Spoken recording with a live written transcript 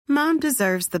Mom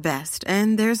deserves the best,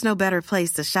 and there's no better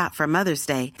place to shop for Mother's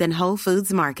Day than Whole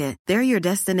Foods Market. They're your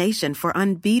destination for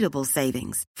unbeatable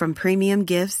savings, from premium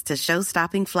gifts to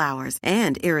show-stopping flowers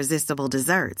and irresistible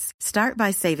desserts. Start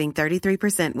by saving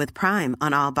 33% with Prime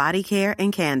on all body care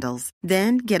and candles.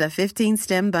 Then get a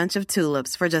 15-stem bunch of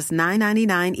tulips for just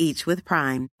 $9.99 each with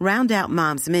Prime. Round out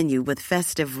Mom's menu with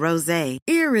festive rosé,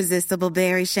 irresistible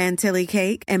berry chantilly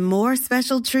cake, and more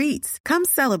special treats. Come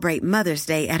celebrate Mother's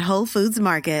Day at Whole Foods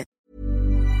Market.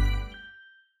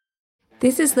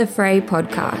 This is the Frey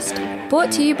podcast,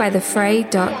 brought to you by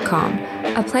thefrey.com,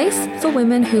 a place for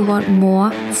women who want more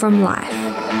from life.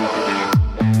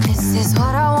 This is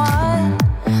what I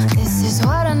want, this is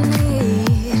what I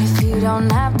need. If you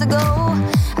don't have to go,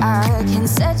 I can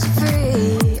set you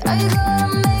free. Are you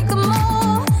gonna make a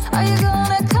move? Are you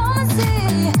gonna come and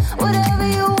see? Whatever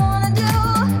you wanna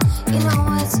do, you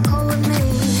know it's cool with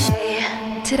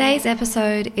me. Today's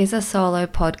episode is a solo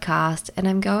podcast, and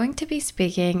I'm going to be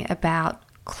speaking about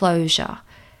closure.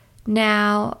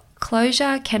 Now,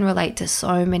 closure can relate to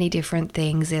so many different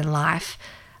things in life.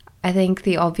 I think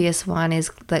the obvious one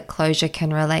is that closure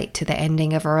can relate to the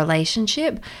ending of a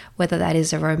relationship, whether that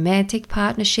is a romantic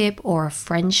partnership or a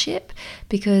friendship,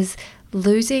 because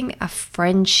losing a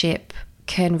friendship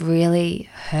can really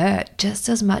hurt just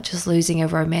as much as losing a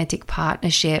romantic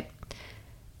partnership.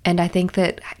 And I think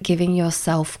that giving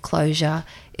yourself closure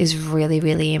is really,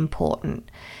 really important.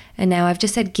 And now I've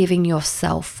just said giving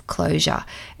yourself closure.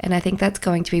 And I think that's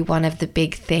going to be one of the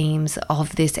big themes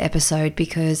of this episode,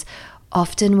 because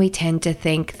often we tend to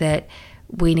think that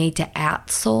we need to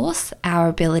outsource our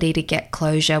ability to get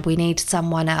closure. We need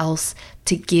someone else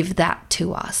to give that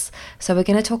to us. So we're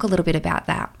going to talk a little bit about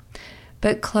that.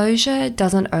 But closure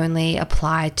doesn't only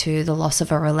apply to the loss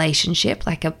of a relationship,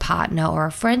 like a partner or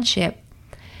a friendship.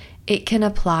 It can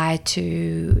apply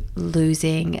to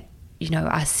losing,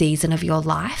 a season of your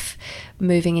life,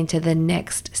 moving into the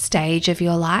next stage of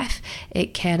your life.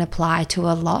 It can apply to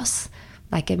a loss,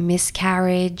 like a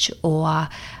miscarriage, or,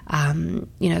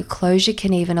 closure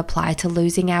can even apply to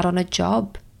losing out on a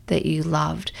job that you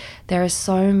loved. There are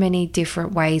so many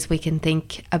different ways we can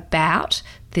think about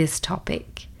this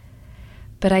topic.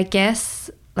 But I guess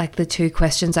the two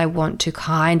questions I want to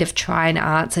kind of try and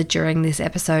answer during this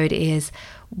episode is,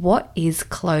 what is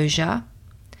closure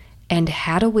and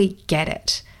how do we get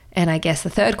it? And I guess the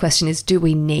third question is, do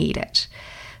we need it?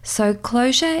 So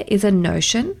closure is a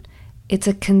notion. It's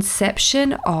a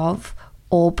conception of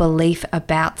or belief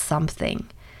about something.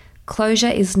 Closure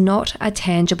is not a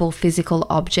tangible physical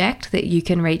object that you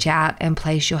can reach out and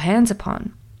place your hands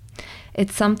upon.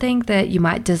 It's something that you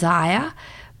might desire,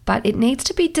 but it needs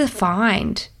to be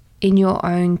defined in your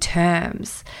own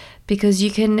terms, because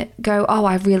you can go,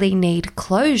 I really need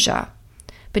closure.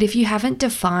 But if you haven't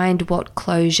defined what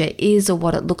closure is or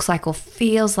what it looks like or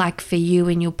feels like for you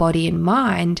in your body and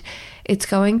mind, it's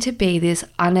going to be this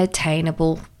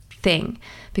unattainable thing.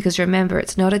 Because remember,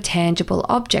 it's not a tangible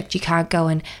object. You can't go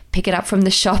and pick it up from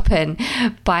the shop and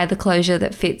buy the closure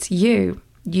that fits you.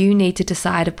 You need to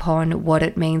decide upon what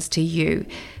it means to you,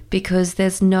 because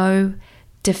there's no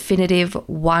definitive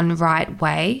one right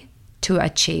way to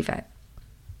achieve it.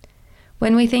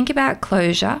 When we think about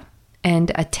closure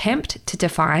and attempt to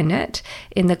define it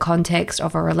in the context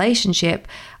of a relationship,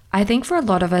 I think for a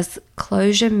lot of us,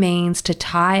 closure means to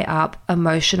tie up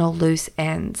emotional loose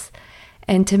ends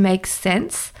and to make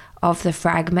sense of the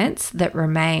fragments that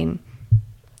remain.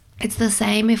 It's the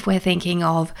same if we're thinking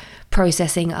of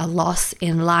processing a loss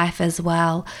in life as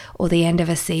well, or the end of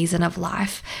a season of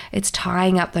life. It's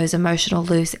tying up those emotional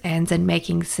loose ends and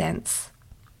making sense.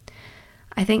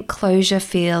 I think closure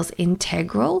feels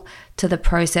integral to the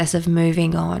process of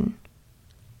moving on.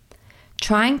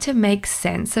 Trying to make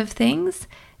sense of things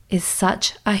is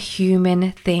such a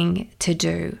human thing to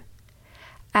do.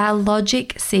 Our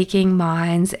logic-seeking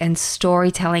minds and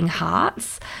storytelling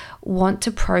hearts want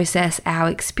to process our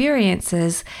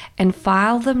experiences and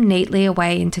file them neatly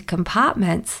away into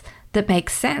compartments that make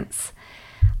sense.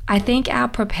 I think our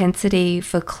propensity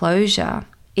for closure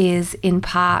is in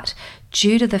part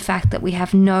due to the fact that we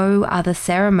have no other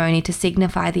ceremony to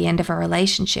signify the end of a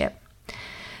relationship.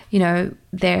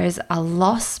 There's a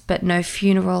loss but no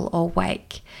funeral or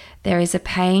wake. There is a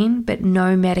pain but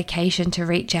no medication to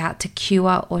reach out to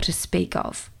cure or to speak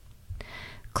of.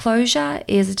 Closure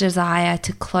is a desire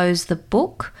to close the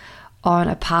book on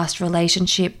a past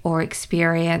relationship or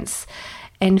experience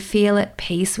and feel at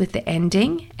peace with the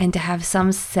ending, and to have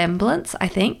some semblance, I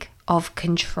think, of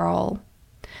control.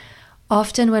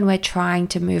 Often when we're trying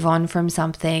to move on from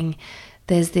something,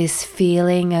 there's this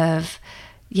feeling of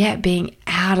being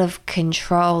out of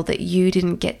control, that you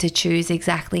didn't get to choose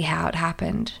exactly how it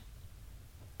happened.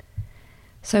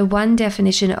 So one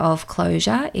definition of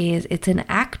closure is it's an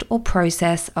act or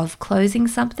process of closing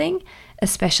something,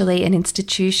 especially an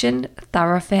institution,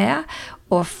 thoroughfare,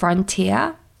 or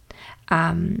frontier,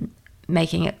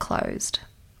 making it closed.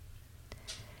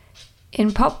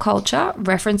 In pop culture,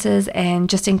 references, and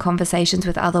just in conversations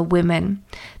with other women,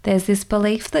 there's this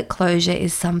belief that closure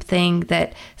is something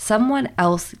that someone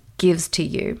else gives to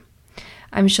you.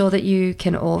 I'm sure that you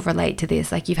can all relate to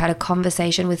this. Like, you've had a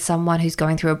conversation with someone who's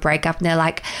going through a breakup and they're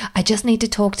like, I just need to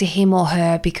talk to him or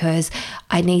her because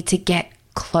I need to get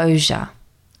closure.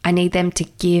 I need them to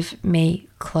give me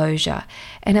closure.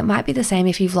 And it might be the same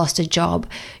if you've lost a job.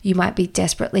 You might be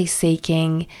desperately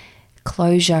seeking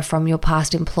closure from your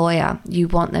past employer. You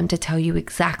want them to tell you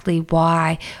exactly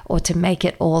why or to make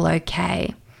it all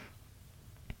okay.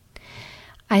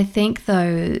 I think,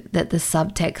 though, that the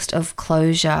subtext of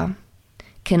closure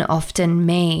can often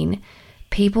mean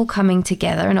people coming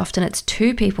together, and often it's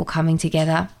two people coming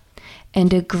together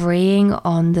and agreeing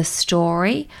on the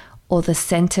story or the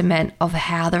sentiment of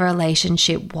how the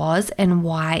relationship was and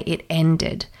why it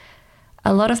ended.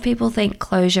 A lot of people think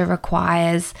closure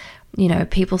requires,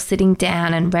 people sitting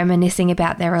down and reminiscing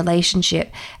about their relationship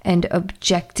and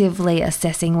objectively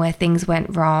assessing where things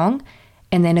went wrong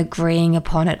and then agreeing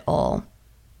upon it all.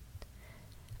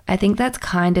 I think that's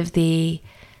kind of the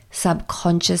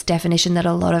subconscious definition that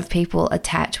a lot of people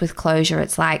attach with closure.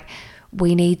 It's like,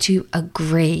 we need to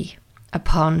agree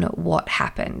upon what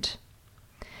happened.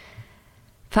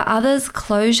 For others,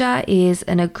 closure is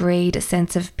an agreed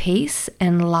sense of peace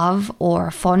and love or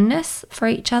fondness for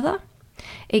each other.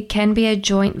 It can be a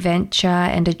joint venture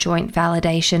and a joint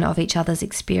validation of each other's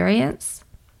experience.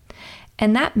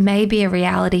 And that may be a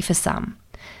reality for some.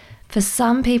 For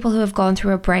some people who have gone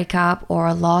through a breakup or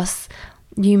a loss,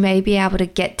 you may be able to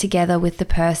get together with the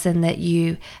person that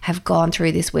you have gone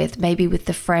through this with, maybe with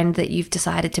the friend that you've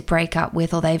decided to break up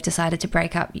with, or they've decided to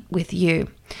break up with you.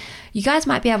 You guys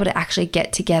might be able to actually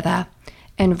get together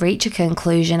and reach a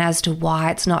conclusion as to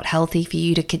why it's not healthy for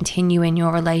you to continue in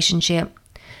your relationship,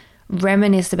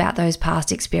 reminisce about those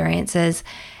past experiences,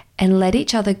 and let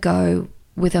each other go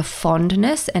with a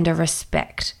fondness and a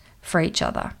respect for each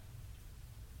other.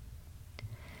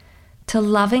 To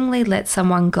lovingly let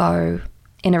someone go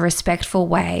in a respectful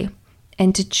way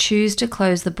and to choose to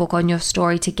close the book on your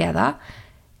story together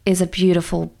is a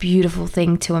beautiful, beautiful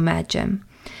thing to imagine.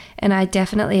 And I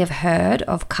definitely have heard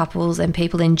of couples and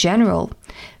people in general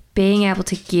being able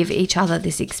to give each other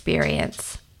this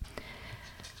experience.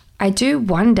 I do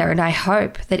wonder, and I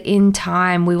hope that in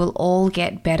time we will all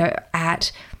get better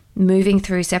at moving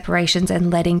through separations and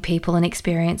letting people and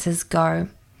experiences go.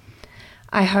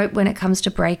 I hope when it comes to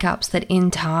breakups that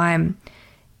in time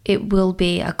it will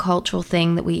be a cultural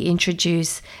thing that we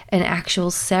introduce an actual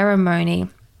ceremony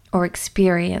or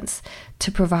experience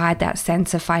to provide that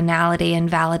sense of finality and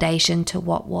validation to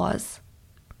what was.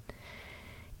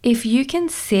 If you can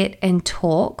sit and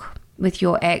talk with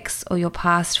your ex or your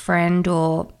past friend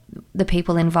or the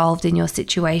people involved in your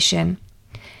situation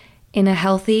in a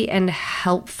healthy and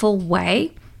helpful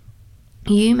way,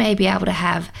 you may be able to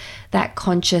have that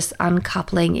conscious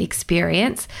uncoupling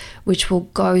experience, which will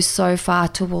go so far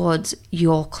towards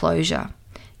your closure,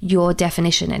 your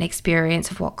definition and experience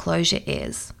of what closure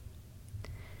is.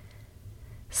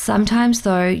 Sometimes,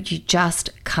 though, you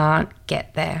just can't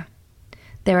get there.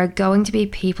 There are going to be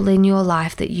people in your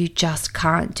life that you just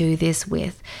can't do this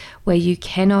with, where you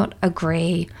cannot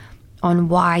agree on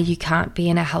why you can't be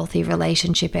in a healthy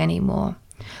relationship anymore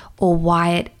or why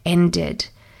it ended.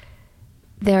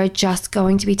 There are just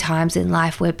going to be times in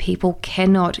life where people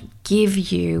cannot give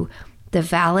you the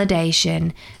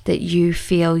validation that you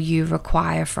feel you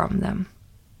require from them.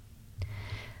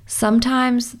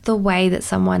 Sometimes the way that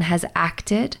someone has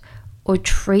acted or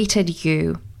treated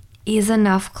you is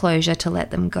enough closure to let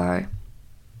them go.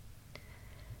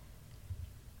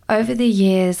 Over the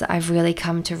years, I've really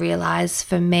come to realize,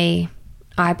 for me,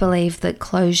 I believe that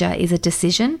closure is a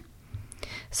decision.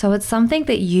 So it's something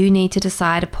that you need to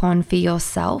decide upon for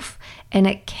yourself, and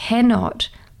it cannot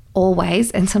always,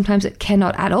 and sometimes it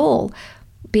cannot at all,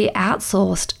 be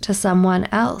outsourced to someone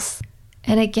else.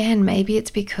 And again, maybe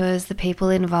it's because the people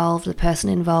involved, the person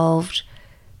involved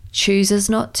chooses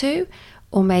not to,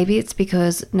 or maybe it's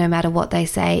because no matter what they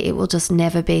say, it will just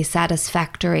never be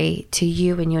satisfactory to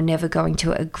you and you're never going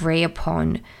to agree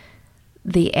upon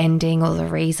the ending or the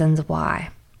reasons why.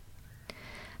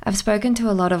 I've spoken to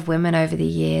a lot of women over the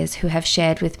years who have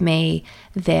shared with me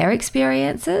their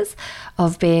experiences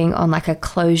of being on like a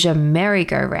closure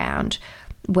merry-go-round,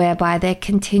 whereby they're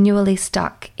continually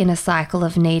stuck in a cycle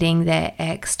of needing their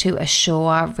ex to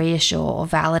assure, reassure, or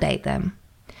validate them.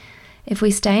 If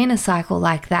we stay in a cycle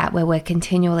like that where we're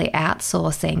continually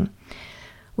outsourcing,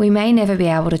 we may never be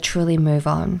able to truly move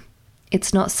on.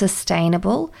 It's not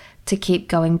sustainable to keep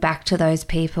going back to those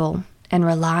people and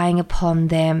relying upon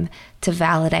them to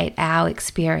validate our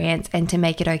experience and to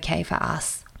make it okay for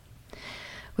us.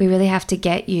 We really have to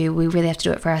we really have to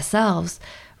do it for ourselves,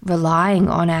 relying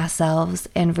on ourselves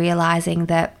and realizing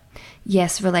that,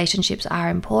 yes, relationships are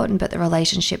important, but the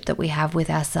relationship that we have with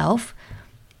ourselves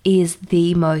is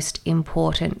the most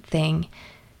important thing.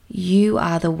 You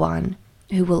are the one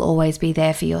who will always be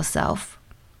there for yourself.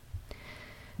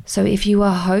 So if you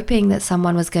are hoping that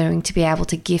someone was going to be able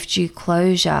to gift you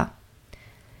closure,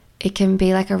 it can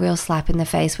be like a real slap in the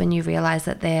face when you realize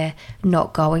that they're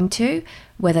not going to,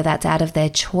 whether that's out of their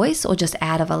choice or just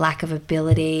out of a lack of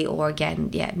ability, or again,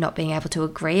 not being able to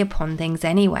agree upon things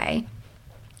anyway.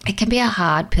 It can be a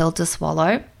hard pill to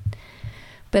swallow,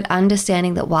 but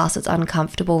understanding that whilst it's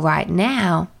uncomfortable right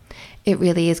now, it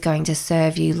really is going to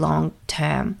serve you long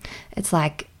term. It's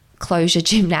like closure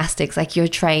gymnastics, like you're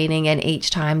training, and each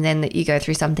time then that you go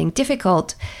through something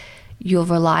difficult, you'll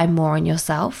rely more on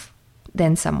yourself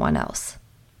than someone else.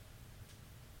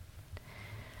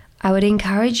 I would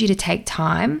encourage you to take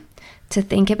time to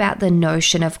think about the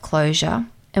notion of closure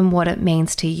and what it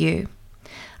means to you.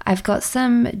 I've got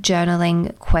some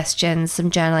journaling questions,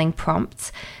 some journaling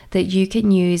prompts that you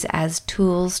can use as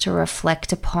tools to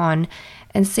reflect upon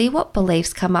and see what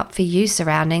beliefs come up for you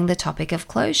surrounding the topic of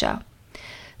closure.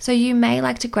 So you may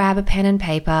like to grab a pen and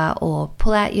paper or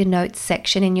pull out your notes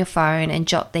section in your phone and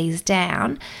jot these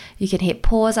down. You can hit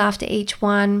pause after each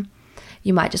one.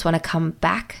 You might just want to come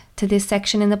back to this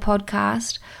section in the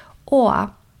podcast,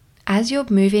 or as you're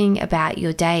moving about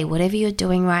your day, whatever you're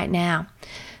doing right now,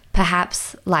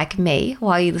 perhaps like me,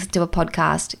 while you listen to a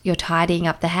podcast, you're tidying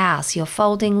up the house, you're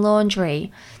folding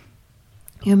laundry,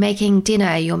 you're making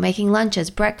dinner, you're making lunches,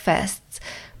 breakfasts.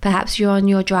 Perhaps you're on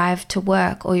your drive to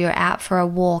work, or you're out for a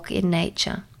walk in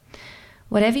nature.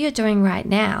 Whatever you're doing right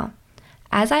now,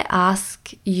 as I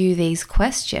ask you these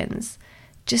questions,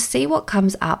 just see what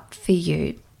comes up for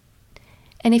you.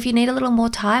 And if you need a little more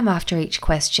time after each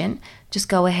question, just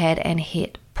go ahead and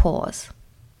hit pause.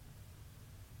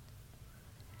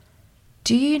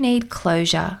 Do you need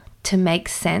closure to make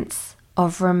sense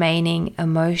of remaining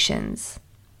emotions?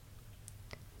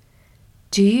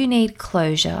 Do you need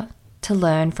closure to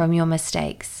learn from your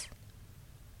mistakes?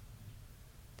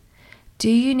 Do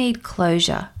you need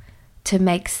closure to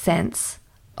make sense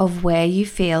of where you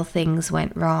feel things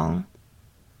went wrong?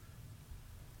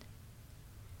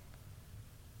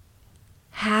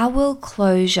 How will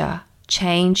closure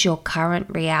change your current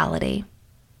reality?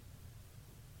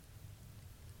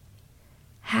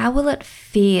 How will it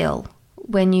feel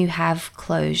when you have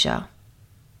closure?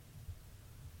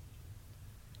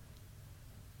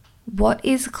 What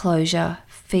is closure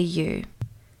for you?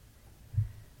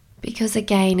 Because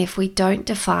again, if we don't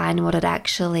define what it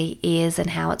actually is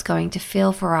and how it's going to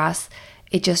feel for us,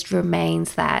 it just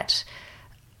remains that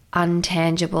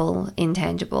intangible,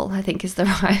 I think is the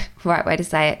right way to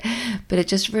say it, but it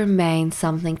just remains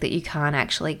something that you can't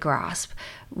actually grasp.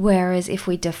 Whereas if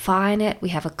we define it, we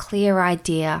have a clear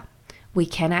idea, we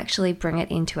can actually bring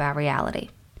it into our reality.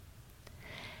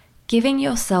 Giving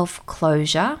yourself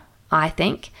closure, I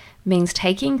think, means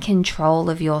taking control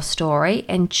of your story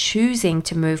and choosing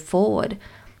to move forward.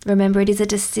 Remember, it is a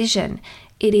decision.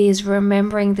 It is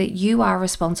remembering that you are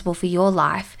responsible for your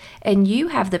life and you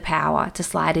have the power to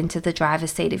slide into the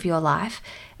driver's seat of your life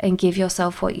and give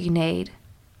yourself what you need.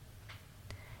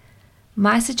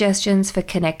 My suggestions for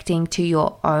connecting to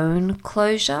your own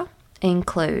closure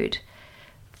include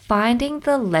finding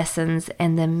the lessons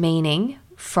and the meaning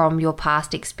from your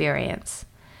past experience.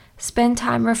 Spend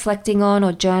time reflecting on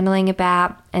or journaling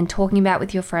about and talking about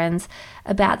with your friends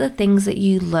about the things that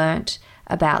you learnt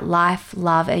about life,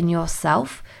 love, and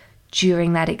yourself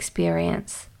during that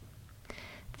experience.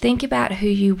 Think about who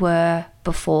you were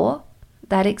before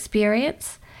that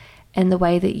experience and the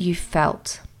way that you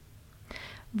felt.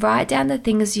 Write down the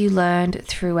things you learned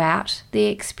throughout the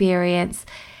experience,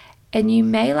 and you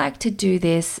may like to do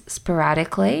this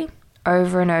sporadically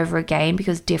over and over again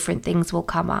because different things will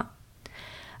come up.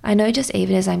 I know just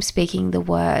even as I'm speaking the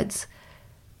words,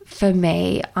 for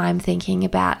me, I'm thinking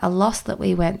about a loss that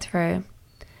we went through.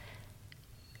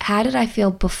 How did I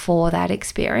feel before that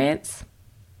experience?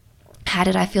 How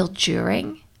did I feel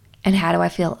during? And how do I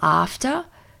feel after?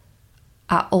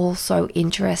 Are also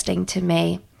interesting to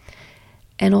me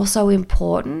and also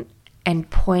important and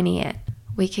poignant.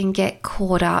 We can get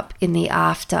caught up in the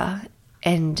after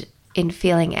and in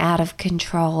feeling out of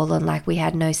control and like we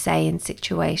had no say in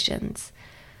situations.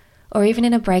 Or even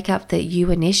in a breakup that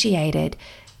you initiated,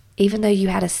 even though you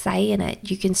had a say in it,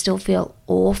 you can still feel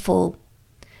awful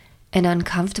and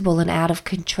uncomfortable and out of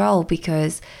control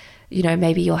because,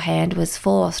 maybe your hand was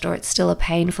forced or it's still a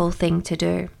painful thing to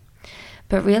do.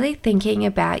 But really thinking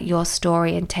about your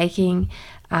story and taking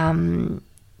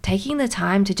the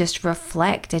time to just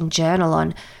reflect and journal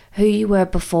on who you were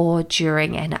before,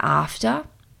 during, and after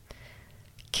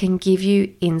can give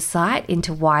you insight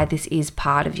into why this is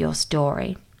part of your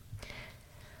story.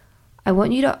 I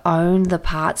want you to own the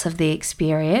parts of the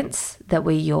experience that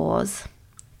were yours.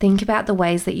 Think about the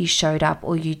ways that you showed up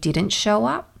or you didn't show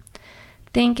up.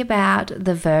 Think about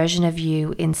the version of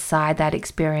you inside that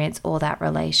experience or that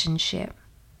relationship.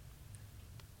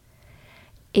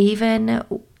 Even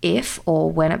if or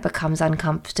when it becomes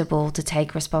uncomfortable to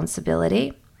take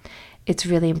responsibility, it's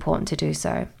really important to do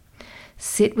so.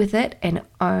 Sit with it and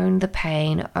own the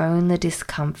pain, own the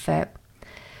discomfort.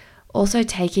 Also,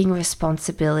 taking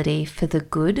responsibility for the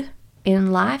good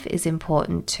in life is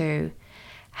important too.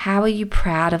 How are you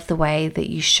proud of the way that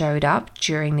you showed up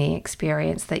during the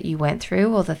experience that you went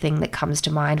through or the thing that comes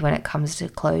to mind when it comes to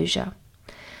closure?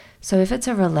 So if it's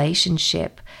a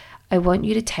relationship, I want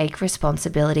you to take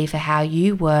responsibility for how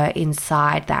you were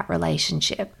inside that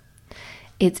relationship.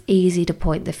 It's easy to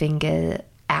point the finger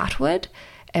outward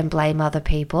and blame other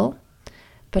people,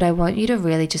 but I want you to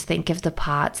really just think of the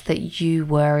parts that you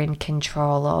were in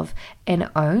control of and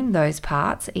own those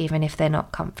parts, even if they're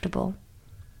not comfortable.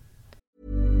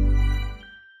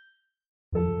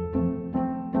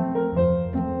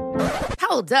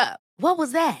 Hold up. What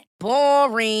was that?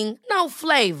 Boring. No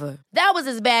flavor. That was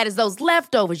as bad as those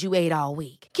leftovers you ate all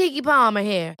week. Keke Palmer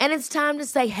here, and it's time to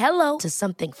say hello to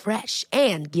something fresh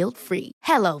and guilt-free.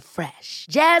 Hello Fresh.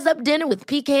 Jazz up dinner with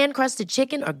pecan-crusted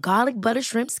chicken or garlic butter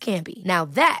shrimp scampi. Now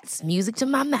that's music to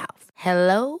my mouth.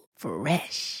 Hello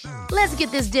Fresh. Let's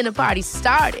get this dinner party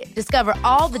started. Discover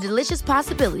all the delicious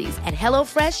possibilities at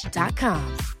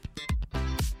hellofresh.com.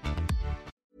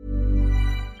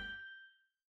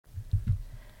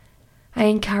 I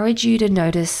encourage you to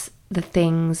notice the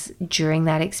things during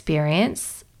that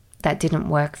experience that didn't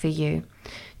work for you,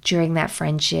 during that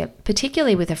friendship,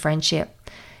 particularly with a friendship.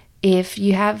 If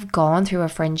you have gone through a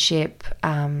friendship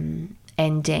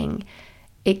ending,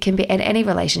 it can be at any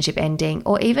relationship ending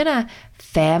or even a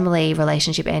family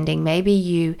relationship ending. Maybe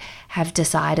you have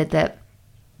decided that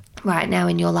right now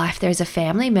in your life there's a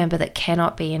family member that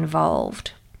cannot be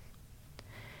involved.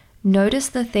 Notice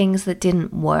the things that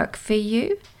didn't work for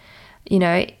you.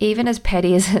 Even as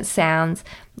petty as it sounds,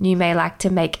 you may like to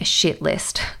make a shit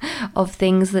list of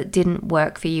things that didn't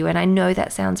work for you. And I know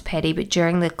that sounds petty, but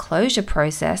during the closure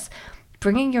process,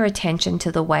 bringing your attention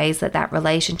to the ways that that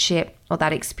relationship or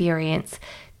that experience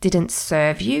didn't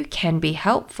serve you can be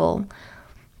helpful.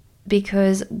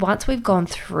 Because once we've gone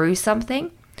through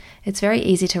something, it's very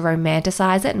easy to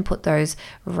romanticize it and put those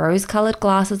rose-colored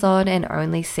glasses on and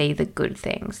only see the good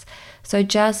things. So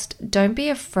just don't be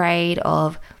afraid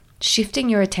of shifting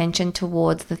your attention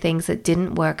towards the things that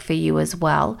didn't work for you as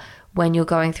well when you're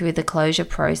going through the closure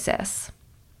process.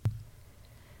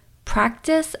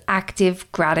 Practice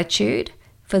active gratitude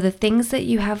for the things that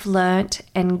you have learnt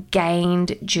and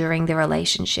gained during the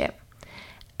relationship.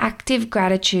 Active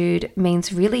gratitude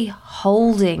means really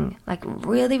holding, like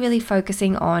really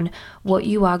focusing on what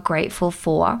you are grateful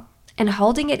for and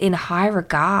holding it in high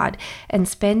regard and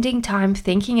spending time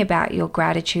thinking about your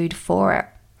gratitude for it.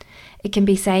 It can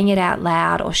be saying it out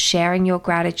loud or sharing your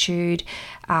gratitude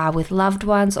with loved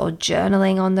ones or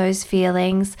journaling on those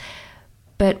feelings.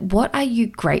 But what are you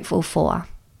grateful for?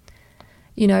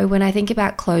 When I think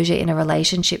about closure in a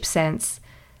relationship sense,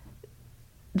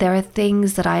 there are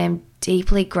things that I am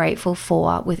deeply grateful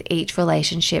for with each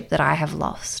relationship that I have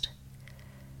lost.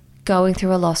 Going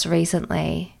through a loss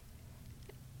recently,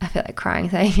 I feel like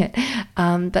crying saying it,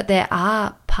 but there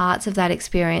are parts of that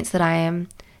experience that I am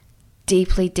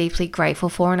deeply grateful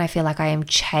for, and I feel like I am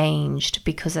changed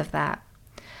because of that.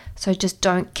 So just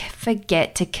don't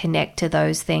forget to connect to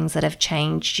those things that have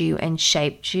changed you and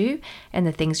shaped you and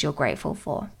the things you're grateful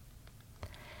for.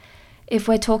 If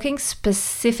we're talking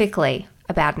specifically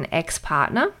about an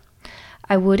ex-partner,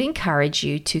 I would encourage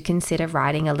you to consider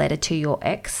writing a letter to your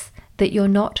ex that you're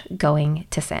not going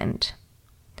to send.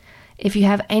 If you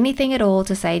have anything at all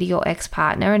to say to your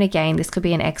ex-partner, and again, this could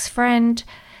be an ex-friend,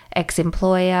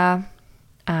 ex-employer,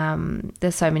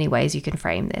 there's so many ways you can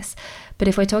frame this. But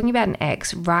if we're talking about an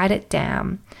ex, write it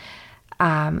down.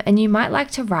 And you might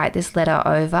like to write this letter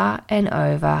over and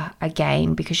over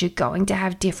again because you're going to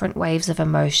have different waves of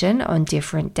emotion on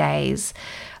different days.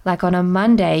 Like on a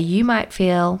Monday, you might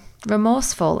feel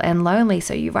remorseful and lonely,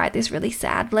 so you write this really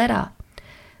sad letter.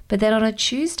 But then on a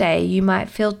Tuesday, you might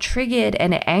feel triggered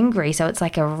and angry, so it's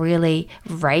like a really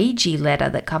ragey letter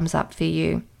that comes up for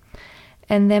you.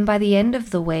 And then by the end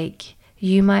of the week,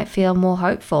 you might feel more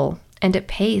hopeful and at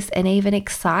peace and even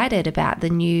excited about the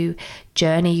new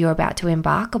journey you're about to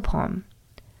embark upon.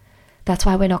 That's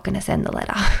why we're not going to send the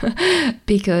letter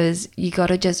because you got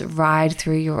to just ride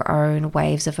through your own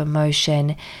waves of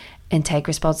emotion and take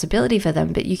responsibility for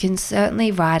them. But you can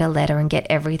certainly write a letter and get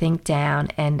everything down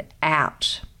and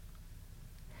out.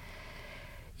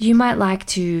 You might like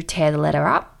to tear the letter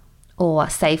up or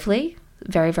safely,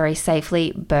 very, very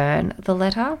safely burn the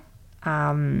letter.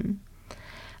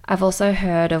 I've also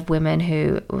heard of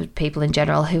people in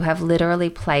general, who have literally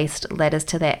placed letters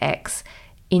to their ex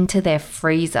into their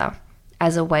freezer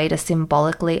as a way to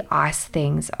symbolically ice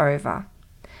things over.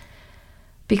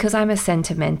 Because I'm a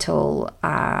sentimental,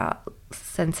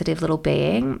 sensitive little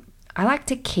being, I like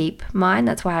to keep mine.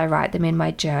 That's why I write them in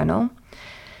my journal.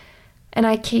 And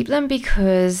I keep them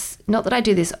because, not that I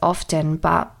do this often,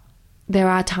 but there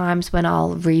are times when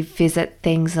I'll revisit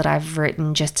things that I've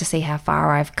written just to see how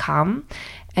far I've come.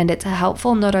 And it's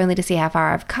helpful not only to see how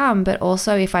far I've come, but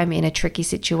also if I'm in a tricky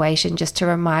situation, just to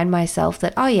remind myself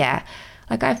that, oh yeah,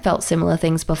 like I've felt similar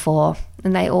things before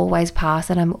and they always pass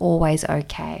and I'm always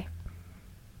okay.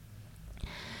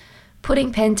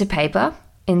 Putting pen to paper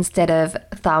instead of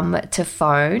thumb to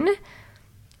phone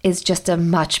is just a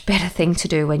much better thing to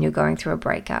do when you're going through a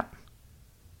breakup.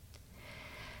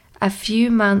 A few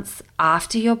months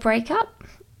after your breakup,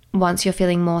 once you're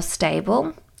feeling more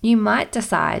stable, you might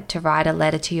decide to write a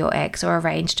letter to your ex or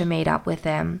arrange to meet up with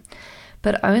them,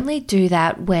 but only do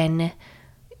that when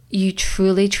you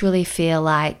truly, truly feel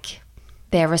like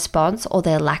their response or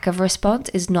their lack of response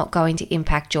is not going to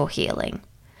impact your healing.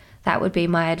 That would be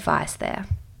my advice there.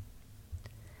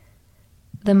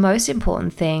 The most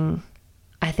important thing,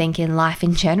 I think, in life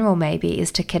in general maybe,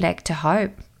 is to connect to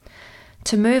hope.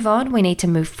 To move on, we need to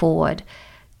move forward.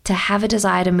 To have a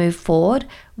desire to move forward,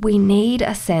 we need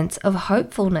a sense of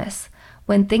hopefulness.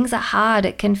 When things are hard,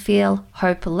 it can feel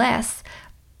hopeless,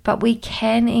 but we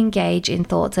can engage in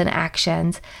thoughts and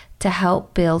actions to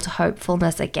help build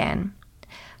hopefulness again.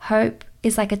 Hope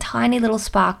is like a tiny little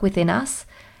spark within us,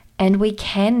 and we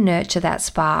can nurture that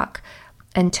spark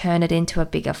and turn it into a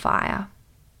bigger fire.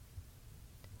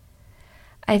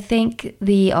 I think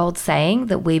the old saying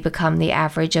that we become the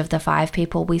average of the 5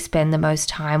 people we spend the most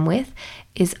time with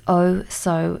is oh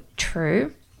so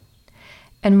true.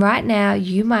 And right now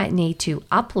you might need to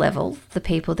up-level the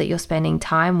people that you're spending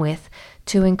time with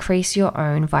to increase your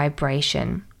own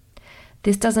vibration.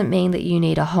 This doesn't mean that you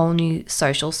need a whole new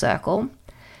social circle,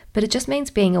 but it just means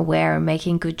being aware and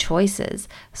making good choices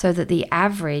so that the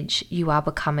average you are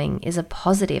becoming is a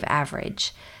positive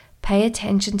average. Pay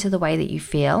attention to the way that you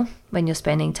feel when you're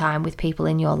spending time with people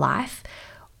in your life,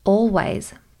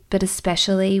 always, but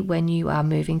especially when you are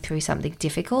moving through something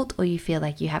difficult or you feel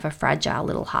like you have a fragile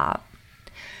little heart.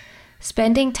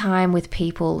 Spending time with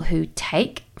people who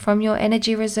take from your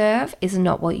energy reserve is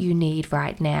not what you need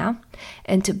right now.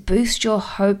 And to boost your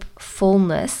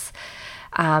hopefulness,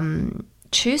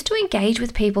 choose to engage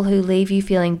with people who leave you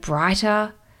feeling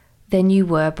brighter than you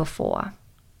were before.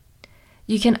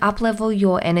 You can up-level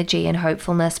your energy and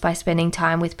hopefulness by spending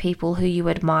time with people who you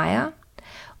admire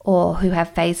or who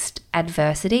have faced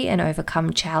adversity and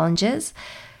overcome challenges.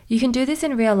 You can do this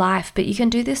in real life, but you can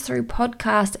do this through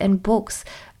podcasts and books,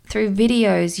 through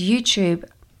videos, YouTube,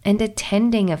 and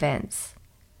attending events.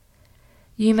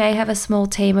 You may have a small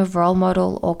team of role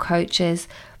model or coaches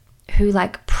who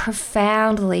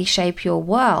profoundly shape your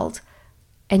world,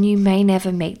 and you may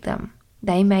never meet them.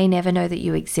 They may never know that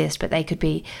you exist, but they could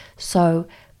be so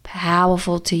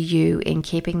powerful to you in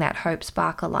keeping that hope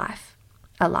spark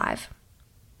alive.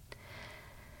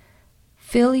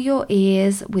 Fill your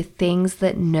ears with things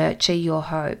that nurture your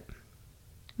hope.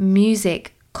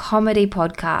 Music, comedy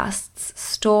podcasts,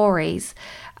 stories.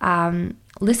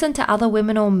 Listen to other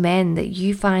women or men that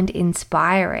you find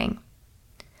inspiring.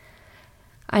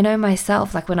 I know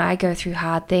myself, when I go through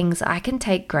hard things, I can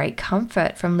take great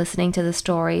comfort from listening to the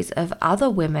stories of other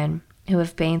women who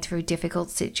have been through difficult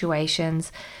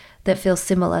situations that feel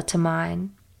similar to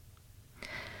mine.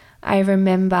 I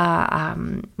remember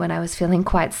when I was feeling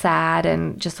quite sad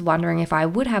and just wondering if I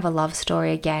would have a love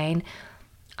story again,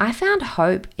 I found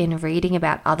hope in reading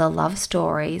about other love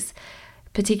stories,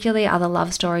 particularly other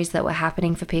love stories that were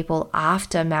happening for people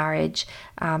after marriage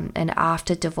and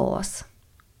after divorce.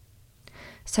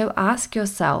 So ask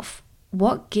yourself,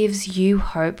 what gives you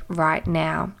hope right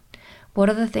now? What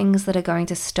are the things that are going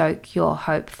to stoke your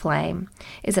hope flame?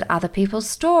 Is it other people's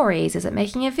stories? Is it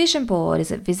making a vision board?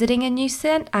 Is it visiting a new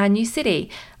city,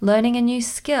 learning a new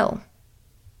skill?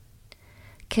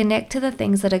 Connect to the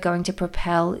things that are going to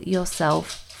propel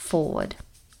yourself forward.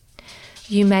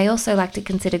 You may also like to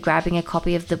consider grabbing a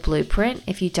copy of the blueprint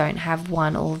if you don't have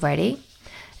one already.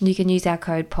 And you can use our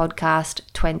code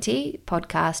podcast20,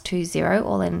 podcast20,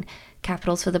 all in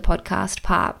capitals for the podcast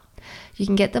part. You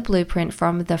can get the blueprint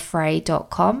from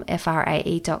thefrae.com,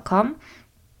 FRAE.com.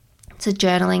 It's a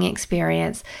journaling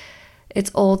experience.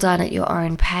 It's all done at your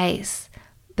own pace,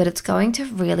 but it's going to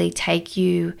really take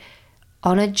you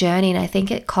on a journey. And I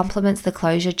think it complements the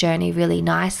closure journey really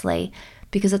nicely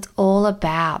because it's all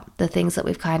about the things that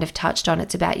we've kind of touched on.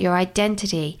 It's about your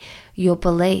identity, your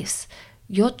beliefs,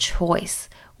 your choice.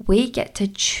 We get to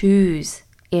choose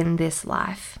in this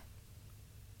life.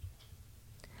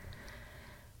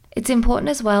 It's important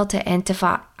as well to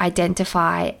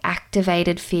identify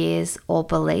activated fears or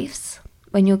beliefs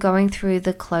when you're going through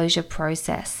the closure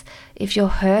process. If you're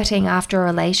hurting after a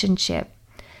relationship,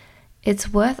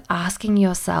 it's worth asking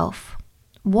yourself,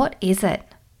 what is it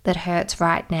that hurts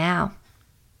right now?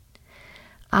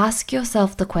 Ask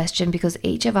yourself the question because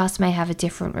each of us may have a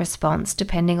different response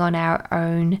depending on our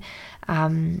own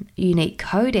unique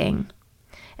coding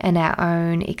and our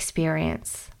own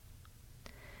experience.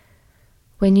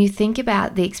 When you think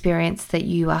about the experience that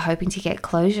you are hoping to get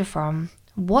closure from,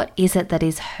 what is it that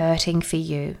is hurting for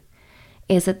you?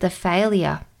 Is it the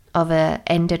failure of an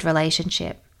ended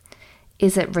relationship?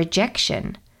 Is it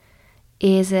rejection?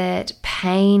 Is it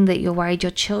pain that you're worried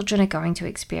your children are going to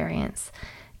experience?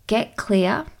 Get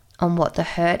clear on what the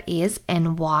hurt is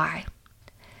and why.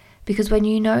 Because when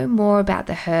you know more about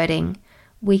the hurting,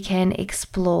 we can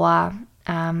explore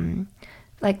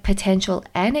potential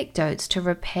anecdotes to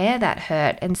repair that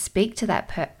hurt and speak to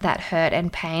that hurt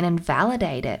and pain and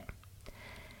validate it.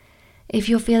 If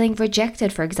you're feeling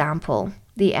rejected, for example,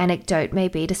 the anecdote may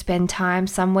be to spend time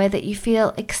somewhere that you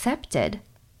feel accepted.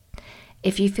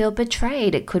 If you feel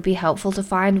betrayed, it could be helpful to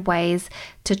find ways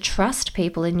to trust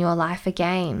people in your life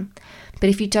again. But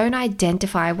if you don't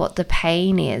identify what the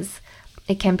pain is,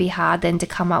 it can be hard then to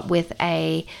come up with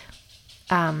a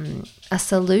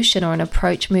solution or an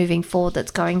approach moving forward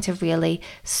that's going to really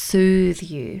soothe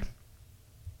you.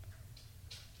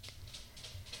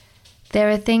 There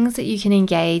are things that you can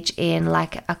engage in,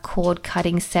 like a cord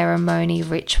cutting ceremony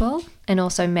ritual and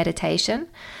also meditation.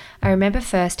 I remember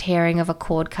first hearing of a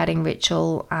cord cutting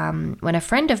ritual when a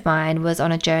friend of mine was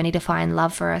on a journey to find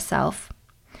love for herself.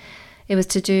 It was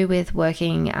to do with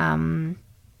working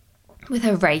with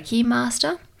a Reiki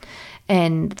master.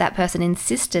 And that person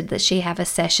insisted that she have a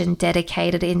session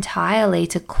dedicated entirely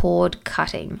to cord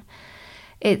cutting.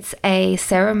 It's a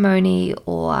ceremony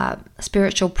or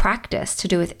spiritual practice to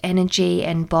do with energy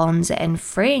and bonds and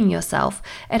freeing yourself.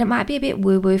 And it might be a bit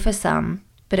woo-woo for some,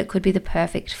 but it could be the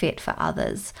perfect fit for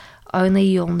others. Only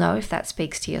you'll know if that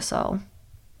speaks to your soul.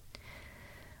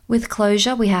 With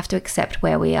closure, we have to accept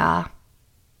where we are.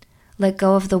 Let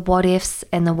go of the what ifs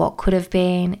and the what could have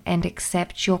been and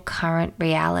accept your current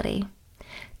reality.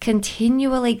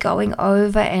 Continually going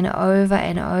over and over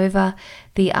and over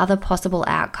the other possible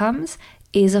outcomes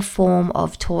is a form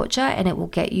of torture and it will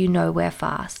get you nowhere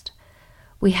fast.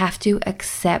 We have to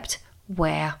accept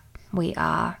where we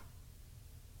are.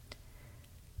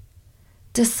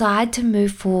 Decide to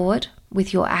move forward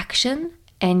with your action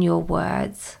and your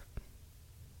words.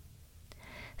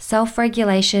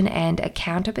 Self-regulation and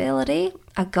accountability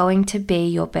are going to be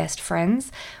your best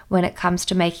friends when it comes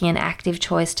to making an active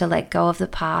choice to let go of the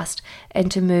past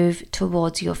and to move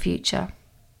towards your future.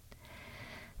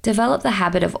 Develop the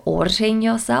habit of auditing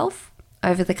yourself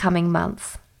over the coming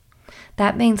months.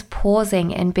 That means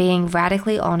pausing and being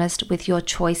radically honest with your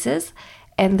choices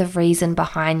and the reason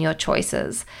behind your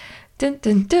choices. Dun,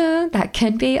 dun, dun, that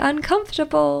can be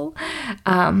uncomfortable.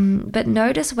 But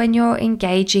notice when you're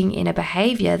engaging in a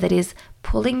behavior that is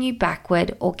pulling you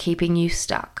backward or keeping you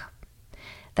stuck.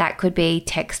 That could be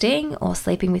texting or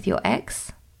sleeping with your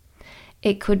ex.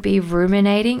 It could be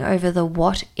ruminating over the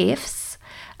what ifs,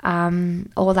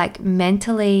 or like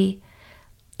mentally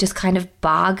just kind of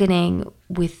bargaining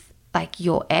with like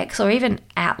your ex, or even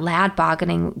out loud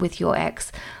bargaining with your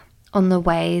ex on the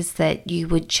ways that you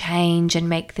would change and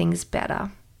make things better.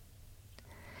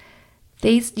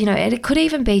 These, it could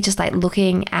even be just like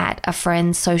looking at a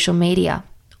friend's social media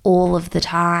all of the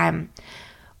time,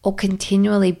 or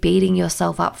continually beating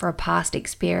yourself up for a past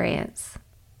experience.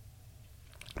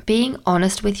 Being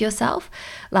honest with yourself,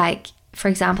 like for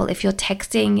example, if you're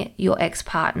texting your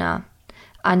ex-partner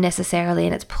unnecessarily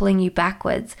and it's pulling you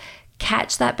backwards,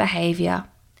 catch that behavior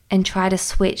and try to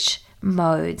switch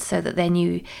modes so that then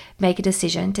you make a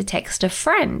decision to text a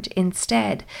friend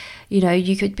instead. You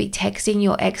could be texting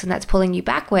your ex and that's pulling you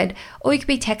backward, or you could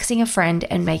be texting a friend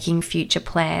and making future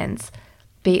plans.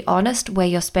 Be honest where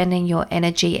you're spending your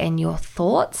energy and your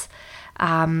thoughts,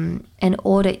 and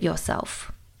audit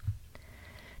yourself.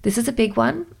 This is a big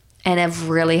one and a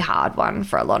really hard one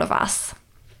for a lot of us.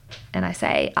 And I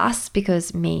say us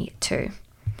because me too.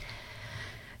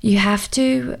 You have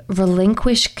to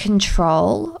relinquish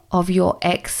control of your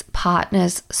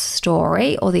ex-partner's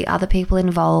story or the other people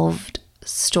involved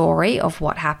story of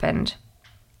what happened.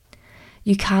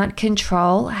 You can't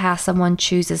control how someone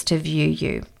chooses to view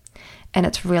you, and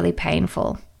it's really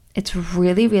painful. It's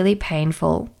really, really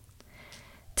painful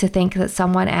to think that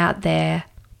someone out there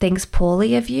thinks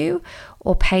poorly of you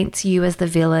or paints you as the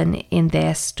villain in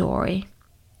their story.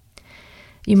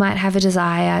 You might have a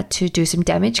desire to do some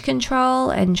damage control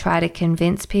and try to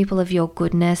convince people of your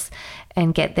goodness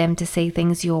and get them to see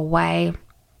things your way,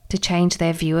 to change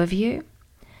their view of you.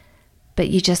 But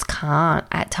you just can't.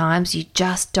 At times, you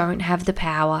just don't have the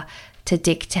power to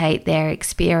dictate their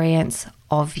experience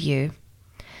of you.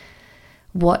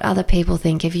 What other people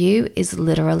think of you is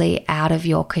literally out of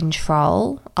your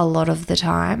control a lot of the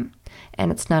time,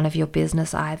 and it's none of your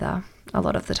business either a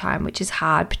lot of the time, which is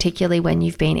hard, particularly when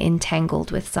you've been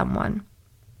entangled with someone.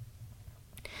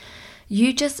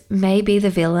 You just may be the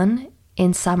villain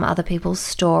in some other people's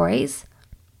stories,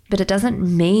 but it doesn't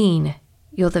mean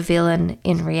you're the villain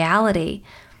in reality.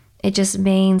 It just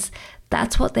means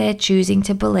that's what they're choosing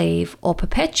to believe or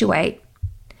perpetuate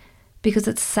because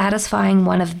it's satisfying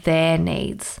one of their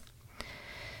needs.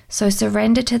 So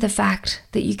surrender to the fact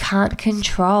that you can't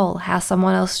control how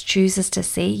someone else chooses to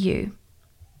see you.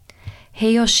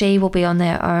 He or she will be on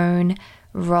their own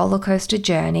roller coaster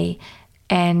journey,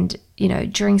 and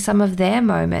during some of their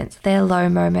moments, their low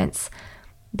moments,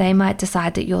 they might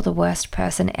decide that you're the worst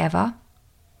person ever.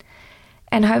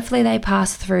 And hopefully they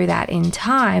pass through that in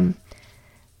time,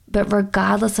 but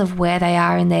regardless of where they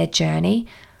are in their journey,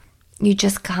 you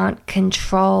just can't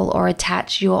control or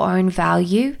attach your own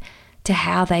value to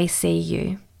how they see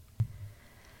you.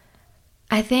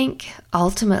 I think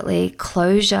ultimately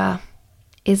closure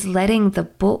is letting the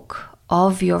book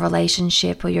of your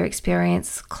relationship or your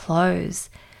experience close.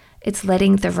 It's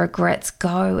letting the regrets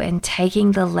go and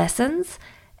taking the lessons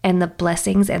and the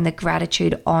blessings and the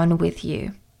gratitude on with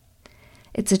you.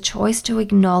 It's a choice to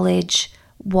acknowledge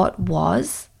what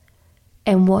was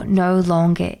and what no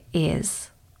longer is.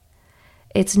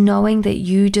 It's knowing that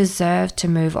you deserve to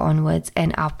move onwards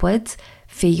and upwards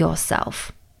for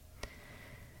yourself.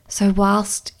 So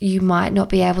whilst you might not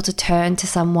be able to turn to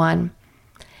someone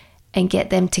and get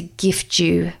them to gift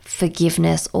you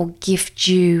forgiveness or gift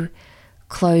you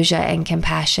closure and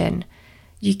compassion,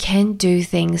 you can do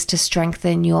things to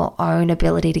strengthen your own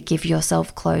ability to give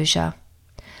yourself closure.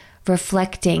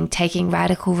 Reflecting, taking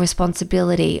radical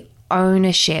responsibility,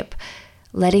 ownership,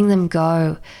 letting them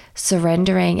go,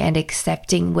 surrendering and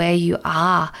accepting where you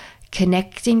are,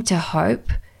 connecting to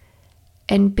hope,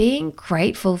 and being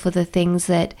grateful for the things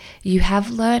that you have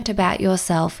learnt about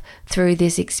yourself through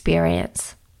this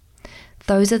experience.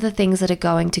 Those are the things that are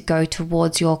going to go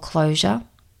towards your closure.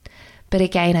 But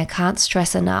again, I can't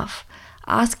stress enough.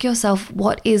 Ask yourself,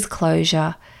 what is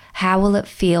closure? How will it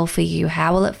feel for you?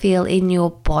 How will it feel in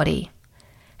your body?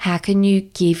 How can you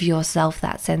give yourself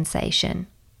that sensation?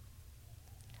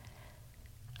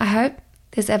 I hope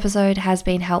this episode has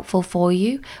been helpful for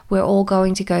you. We're all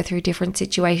going to go through different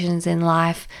situations in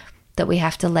life that we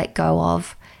have to let go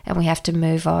of, and we have to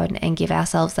move on and give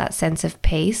ourselves that sense of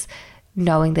peace,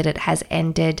 knowing that it has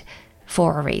ended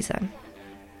for a reason.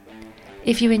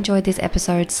 If you enjoyed this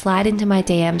episode, slide into my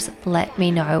DMs, let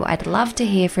me know. I'd love to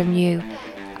hear from you.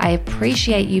 I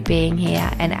appreciate you being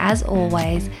here, and as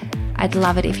always, I'd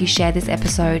love it if you share this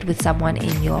episode with someone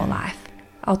in your life.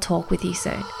 I'll talk with you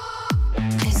soon.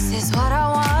 This is what I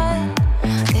want,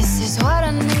 this is what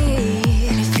I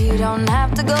need. If you don't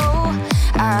have to go,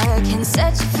 I can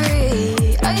set you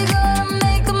free. Are you gonna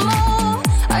make a move?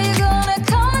 Are you gonna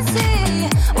come and see?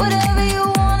 Whatever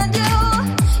you wanna do,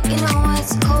 you know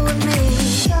it's cool with me.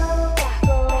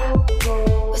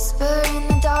 Whisper in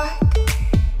the dark,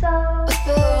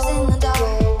 whispers in the dark.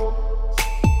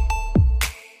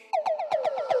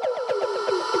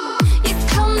 You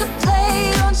come to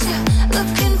play, don't you?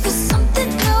 Looking for something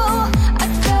new. I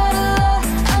got a lot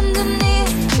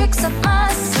underneath, tricks up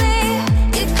my sleeve.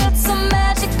 You got some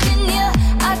magic in you,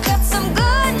 I got some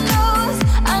good news.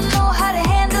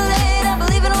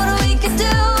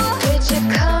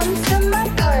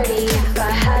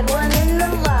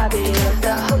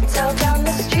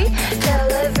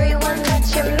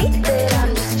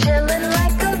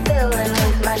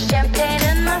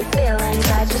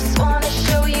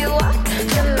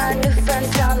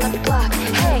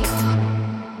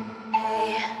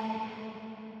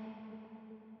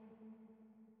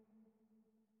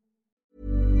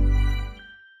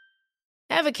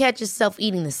 Ever catch yourself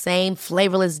eating the same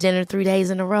flavorless dinner 3 days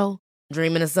in a row?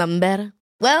 Dreaming of something better?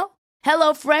 Well,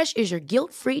 HelloFresh is your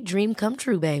guilt-free dream come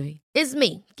true, baby. It's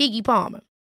me, Keke Palmer.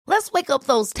 Let's wake up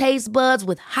those taste buds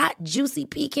with hot, juicy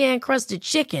pecan-crusted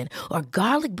chicken or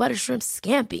garlic butter shrimp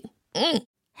scampi.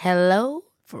 Hello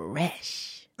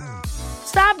Fresh.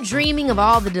 Stop dreaming of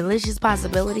all the delicious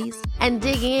possibilities and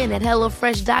dig in at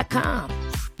HelloFresh.com.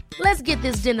 Let's get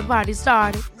this dinner party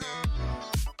started.